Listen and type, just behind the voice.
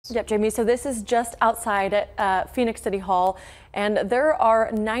Yep, Jamie, so this is just outside Phoenix City Hall, and there are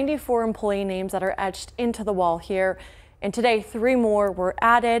 94 employee names that are etched into the wall here. And today, 3 more were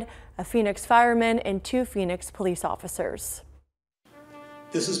added, a Phoenix fireman and 2 Phoenix police officers.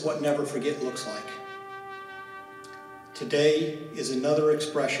 This is what never forget looks like. Today is another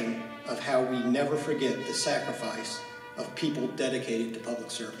expression of how we never forget the sacrifice of people dedicated to public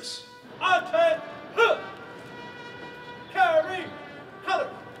service. Attend, carry, color.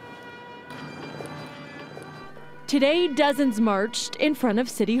 Today, dozens marched in front of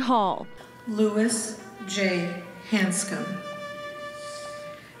City Hall. Louis J. Hanscom,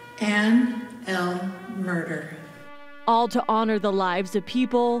 Ann L. Murder. All to honor the lives of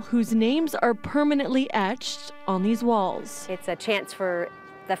people whose names are permanently etched on these walls. It's a chance for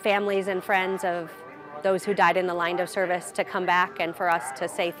the families and friends of those who died in the line of service to come back and for us to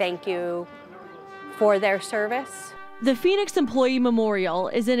say thank you for their service. The Phoenix Employee Memorial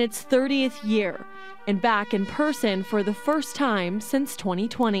is in its 30th year and back in person for the first time since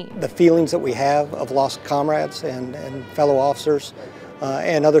 2020. The feelings that we have of lost comrades and fellow officers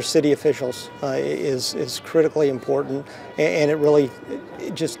and other city officials is critically important, and it really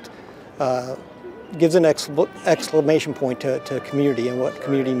just gives an exclamation point to community and what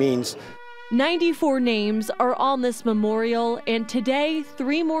community means. 94 names are on this memorial, and today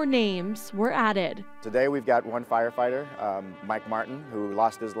 3 more names were added. Today we've got 1 firefighter, Mike Martin, who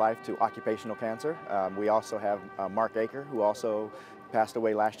lost his life to occupational cancer. We also have Mark Aker, who also passed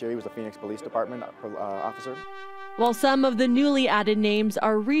away last year. He was a Phoenix Police Department officer. While some of the newly added names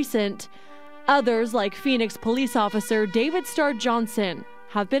are recent, others, like Phoenix police officer David Starr Johnson,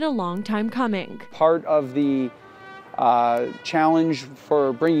 have been a long time coming. Part of the challenge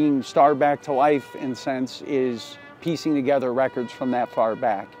for bringing Starr back to life, in a sense, is piecing together records from that far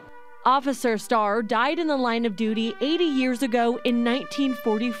back. Officer Starr died in the line of duty 80 years ago in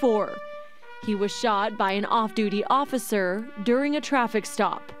 1944. He was shot by an off-duty officer during a traffic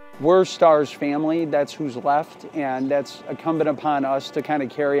stop. We're Starr's family, that's who's left, and that's incumbent upon us to kind of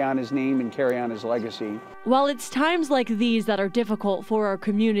carry on his name and carry on his legacy. While it's times like these that are difficult for our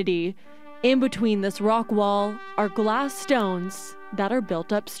community, in between this rock wall are glass stones that are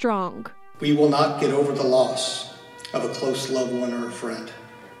built up strong. We will not get over the loss of a close loved one or a friend.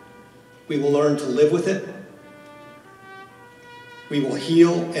 We will learn to live with it. We will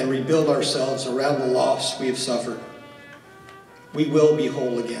heal and rebuild ourselves around the loss we have suffered. We will be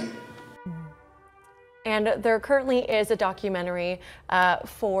whole again. And there currently is a documentary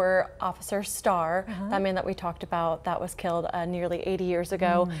for Officer Starr, that man that we talked about that was killed nearly 80 years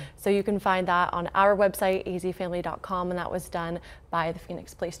ago. So you can find that on our website, azfamily.com, and that was done by the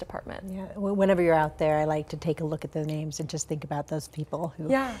Phoenix Police Department. Yeah, whenever you're out there, I like to take a look at the names and just think about those people who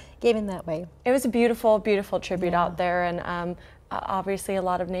gave in that way. It was a beautiful, beautiful tribute out there, and obviously a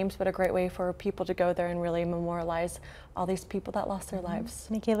lot of names, but a great way for people to go there and really memorialize all these people that lost their lives.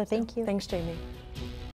 Michaela, thank you. Thanks, Jamie.